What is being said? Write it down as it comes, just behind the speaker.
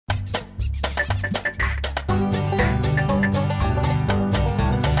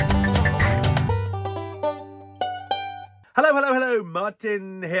Hello, hello, hello.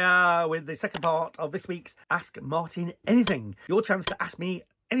 Martin here with the second part of this week's Ask Martin Anything. Your chance to ask me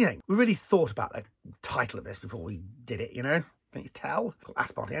anything. We really thought about the title of this before we did it, you know? Can't you tell?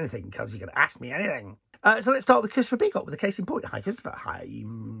 Ask Martin Anything because you can ask me anything. So let's start with Christopher Peacock with a case in point. Hi, Christopher. Hi,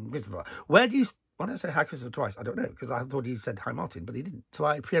 Christopher. Why did I say hi, Christopher, twice? I don't know, because I thought he said hi, Martin, but he didn't. So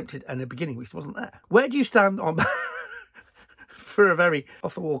I preempted in the beginning, which wasn't there. Where do you stand on... For a very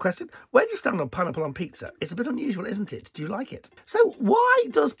off-the-wall question, where do you stand on pineapple on pizza? It's a bit unusual, isn't it? Do you like it? So why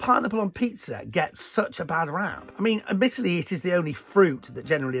does pineapple on pizza get such a bad rap? I mean, admittedly, it is the only fruit that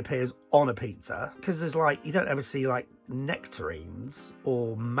generally appears on a pizza, because there's like, you don't ever see like nectarines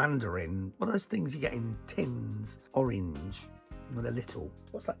or mandarin. What are those things you get in tins? Orange. When they're little.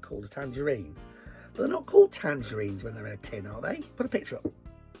 What's that called? A tangerine? But they're not called tangerines when they're in a tin, are they? Put a picture up.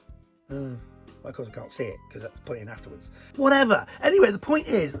 Well, of course, I can't see it because that's put in afterwards. Whatever. Anyway, the point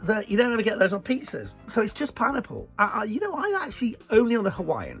is that you don't ever get those on pizzas. So it's just pineapple. You know, I actually only on a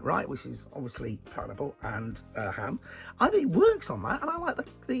Hawaiian, right, which is obviously pineapple and ham. I think it works on that, and I like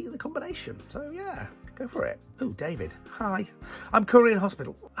the combination. So, yeah, go for it. Oh, David. Hi. I'm currently in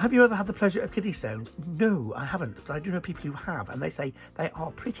hospital. Have you ever had the pleasure of kidney stones? No, I haven't, but I do know people who have, and they say they are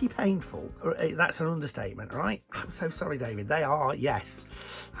pretty painful. That's an understatement, right? I'm so sorry, David. They are, yes.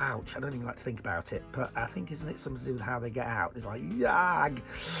 Ouch. I don't even like to think about it, but I think, isn't it something to do with how they get out? It's like, yag.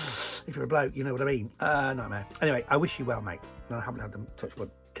 If you're a bloke, you know what I mean. Nightmare. Anyway, I wish you well, mate. No, I haven't had them, touch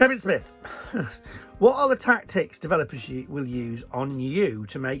wood. Kevin Smith. What are the tactics developers will use on you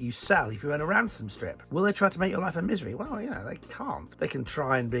to make you sell if you earn a ransom strip? Will they try to make your life a misery? Well, yeah, they can't. They can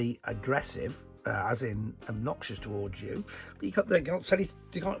try and be aggressive, as in obnoxious towards you, but they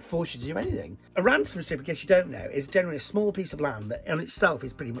can't force you to do anything. A ransom strip, in case you don't know, is generally a small piece of land that on itself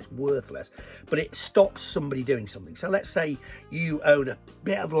is pretty much worthless, but it stops somebody doing something. So let's say you own a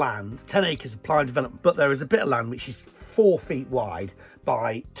bit of land, 10 acres of planned development, but there is a bit of land which is 4 feet wide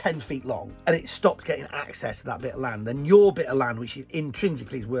by 10 feet long, and it stops getting access to that bit of land. Then your bit of land, which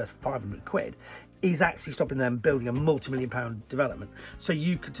intrinsically is worth 500 quid, is actually stopping them building a multi-million-pound development. So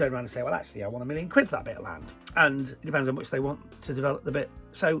you could turn around and say, well, actually, I want £1 million for that bit of land. And it depends on how much they want to develop the bit.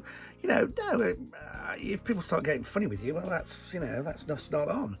 So, you know, no, if people start getting funny with you, well, that's, you know, that's not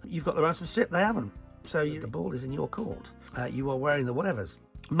on. You've got the ransom strip, they haven't. So the ball is in your court. You are wearing the whatevers.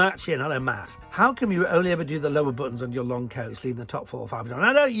 Matt Shin, hello Matt. How come you only ever do the lower buttons on your long coats, leaving the top 4 or 5 on?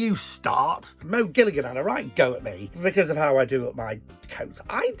 Now don't you start. Mo Gilligan had a right go at me because of how I do up my coats.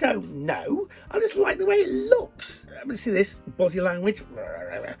 I don't know. I just like the way it looks. I mean, see this body language.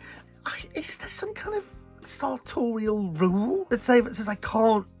 Is there some kind of sartorial rule that says I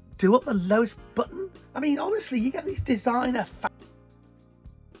can't do up the lowest button? I mean, honestly, you get these designer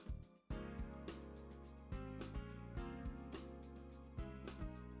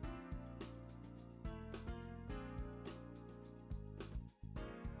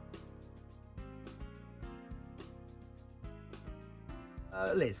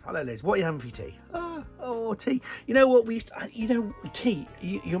Liz, hello Liz, what are you having for your tea? Oh, tea. You know what, tea,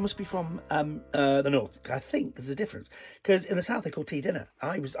 you must be from the north. I think there's a difference, because in the south they call tea dinner.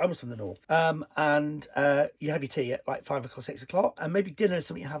 I was from the north. And you have your tea at like 5 o'clock, 6 o'clock, and maybe dinner is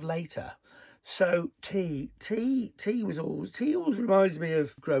something you have later. So tea always reminds me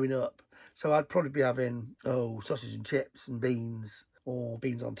of growing up. So I'd probably be having, sausage and chips and beans, or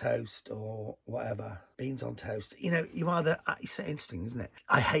beans on toast, or whatever. Beans on toast. You know, it's so interesting, isn't it?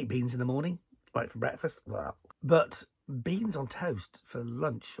 I hate beans in the morning, like for breakfast. But beans on toast for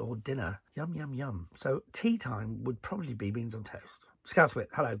lunch or dinner, yum, yum, yum. So tea time would probably be beans on toast. Scouse Wit,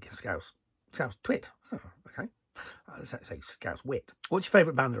 hello, Scouse. Scouse Twit, oh, okay. Let's say Scouse Wit. What's your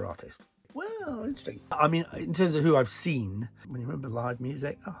favourite band or artist? Well, interesting. I mean, in terms of who I've seen, when you remember live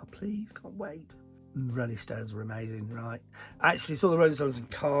music, oh, please, can't wait. Rolling Stones were amazing, right? I actually saw the Rolling Stones in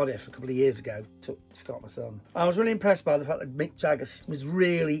Cardiff a couple of years ago. Took Scott, my son. I was really impressed by the fact that Mick Jagger was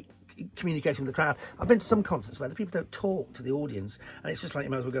really communicating with the crowd. I've been to some concerts where the people don't talk to the audience, and it's just like you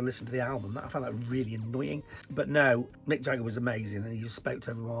might as well go and listen to the album. I found that really annoying. But no, Mick Jagger was amazing, and he just spoke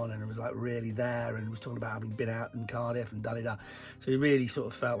to everyone and was like really there, and was talking about having been out in Cardiff and da-da-da. So he really sort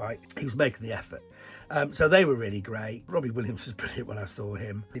of felt like he was making the effort. So they were really great. Robbie Williams was brilliant when I saw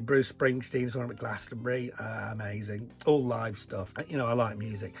him. Bruce Springsteen, saw him at Glastonbury, amazing. All live stuff. You know, I like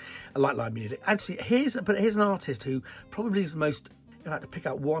music. I like live music. Actually, here's an artist who probably is the most, if I had to pick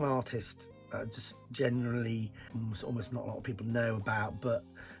out one artist, just generally almost not a lot of people know about, but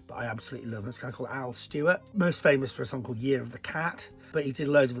I absolutely love. This guy called Al Stewart, most famous for a song called Year of the Cat, but he did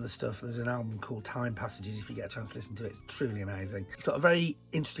loads of other stuff. There's an album called Time Passages, if you get a chance to listen to it. It's truly amazing. He's got a very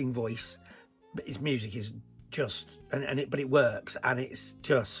interesting voice, but his music is just, but it works, and it's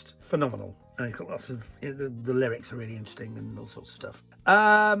just phenomenal. And it's got lots of, the lyrics are really interesting and all sorts of stuff.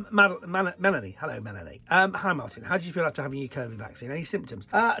 Melanie. Hello, Melanie. Hi, Martin. How did you feel after having your COVID vaccine? Any symptoms?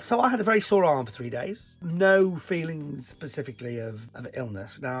 So I had a very sore arm for 3 days. No feelings specifically of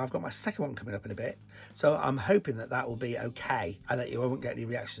illness. Now, I've got my second one coming up in a bit. So I'm hoping that will be okay and that you won't get any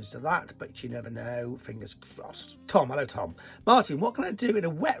reactions to that. But you never know. Fingers crossed. Tom. Hello, Tom. Martin, what can I do in a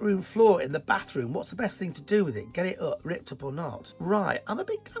wet room floor in the bathroom? What's the best thing to do with it? Get it up, ripped up or not? Right. I'm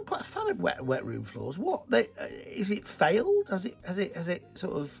quite a fan of wet room floors. What? Is it failed? Has it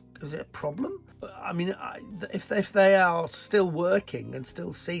sort of, is it a problem? I mean, if they are still working and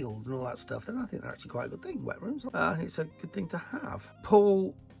still sealed and all that stuff, then I think they're actually quite a good thing. Wet rooms, I think it's a good thing to have.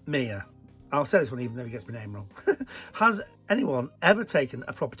 Paul Mia. I'll say this one even though he gets my name wrong. Has anyone ever taken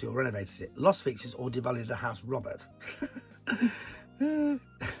a property or renovated it, lost features or devalued a house? Robert. Do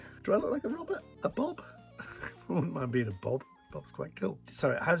I look like a Robert? A Bob? I wouldn't mind being a Bob. Bob's quite cool.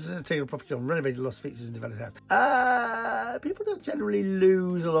 Sorry, has taken a property on renovated, lost features and developed house? People don't generally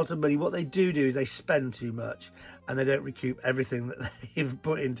lose a lot of money. What they do is they spend too much and they don't recoup everything that they've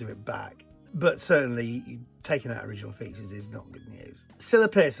put into it back. But certainly taking out original features is not good news. Scylla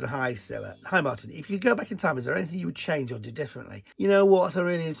Pearson. Hi, Scylla. Hi, Martin. If you could go back in time, is there anything you would change or do differently? You know what? That's a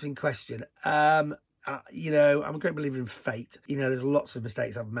really interesting question. You know, I'm a great believer in fate. You know, there's lots of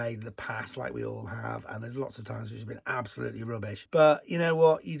mistakes I've made in the past, like we all have, and there's lots of times which have been absolutely rubbish. But you know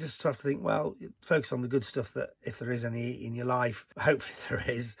what? You just have to think, well, focus on the good stuff that, if there is any in your life, hopefully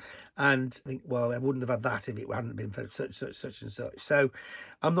there is, and think, well, I wouldn't have had that if it hadn't been for such and such. So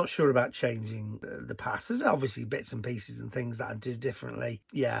I'm not sure about changing the past. There's obviously bits and pieces and things that I'd do differently.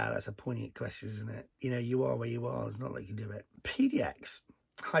 Yeah, that's a poignant question, isn't it? You know, you are where you are. There's not like you can do it. PDX.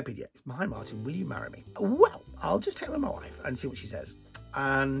 Hi, PDX. Hi, Martin. Will you marry me? Well, I'll just check with my wife and see what she says.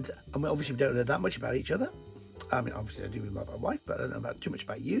 And obviously, we don't know that much about each other. I mean, obviously, I do with my wife, but I don't know too much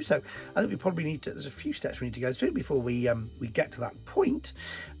about you. So I think we probably need to, there's a few steps we need to go through before we get to that point,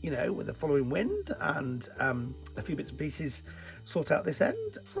 you know, with the following wind and a few bits and pieces sort out this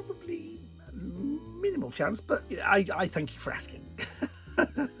end. Probably minimal chance, but I thank you for asking.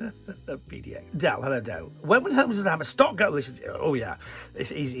 PDX. Dell, hello Dell. When will Holmes and Hammer stop go? This is, oh yeah,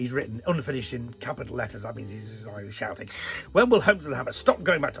 he's written unfinished in capital letters. That means he's shouting. When will Holmes and Hammer stop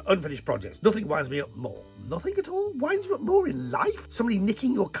going back to unfinished projects? Nothing winds me up more. Nothing at all winds you up more in life. Somebody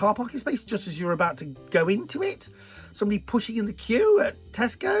nicking your car parking space just as you're about to go into it. Somebody pushing in the queue at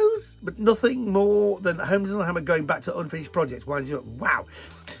Tesco's, but nothing more than Holmes and Hammer going back to unfinished projects winds you up. Wow.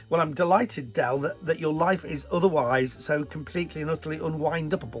 Well, I'm delighted, Dell, that your life is otherwise so completely and utterly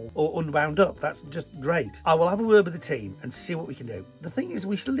unwind-upable or unwound up. That's just great. I will have a word with the team and see what we can do. The thing is,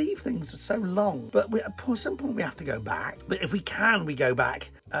 we leave things for so long, but at some point we have to go back. But if we can, we go back.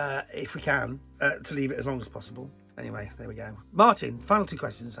 If we can, to leave it as long as possible. Anyway, there we go. Martin, final two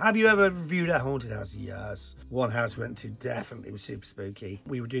questions. Have you ever reviewed a haunted house? Yes. One house we went to definitely was super spooky.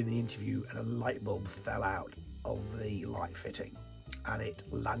 We were doing the interview and a light bulb fell out of the light fitting and it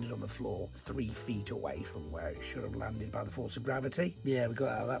landed on the floor 3 feet away from where it should have landed by the force of gravity. Yeah, we got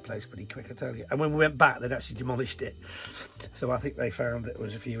out of that place pretty quick, I tell you. And when we went back, they'd actually demolished it. So I think they found that there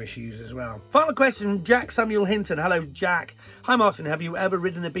was a few issues as well. Final question from Jack Samuel Hinton. Hello, Jack. Hi, Martin. Have you ever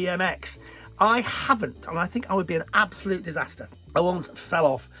ridden a BMX? I haven't, and I think I would be an absolute disaster. I once fell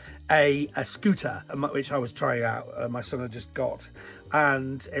off a scooter, which I was trying out, my son had just got,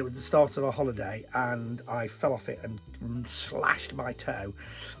 and it was the start of a holiday, and I fell off it and slashed my toe.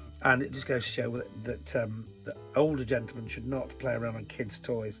 And it just goes to show that older gentlemen should not play around on kids'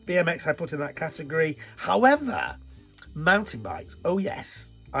 toys. BMX I put in that category. However, mountain bikes, oh yes.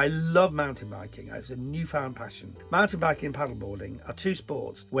 I love mountain biking. It's a newfound passion. Mountain biking and paddleboarding are two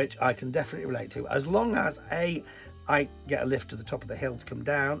sports which I can definitely relate to, as long as A, I get a lift to the top of the hill to come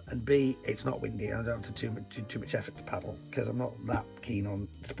down, and B, it's not windy and I don't have to do too much effort to paddle, because I'm not that keen on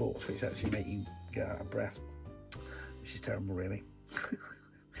sports which actually make you get out of breath, which is terrible, really.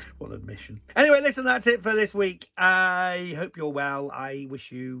 What an admission. Anyway, listen, that's it for this week. I hope you're well. I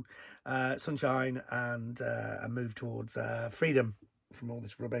wish you sunshine and a move towards freedom from all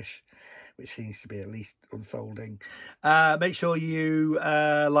this rubbish, which seems to be at least unfolding. Make sure you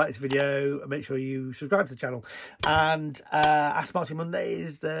like this video, make sure you subscribe to the channel, and Ask Martin Monday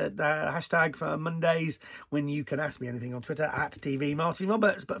is the hashtag for Mondays when you can ask me anything on Twitter at TV Martin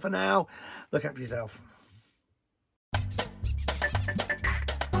Roberts. But for now, look after yourself.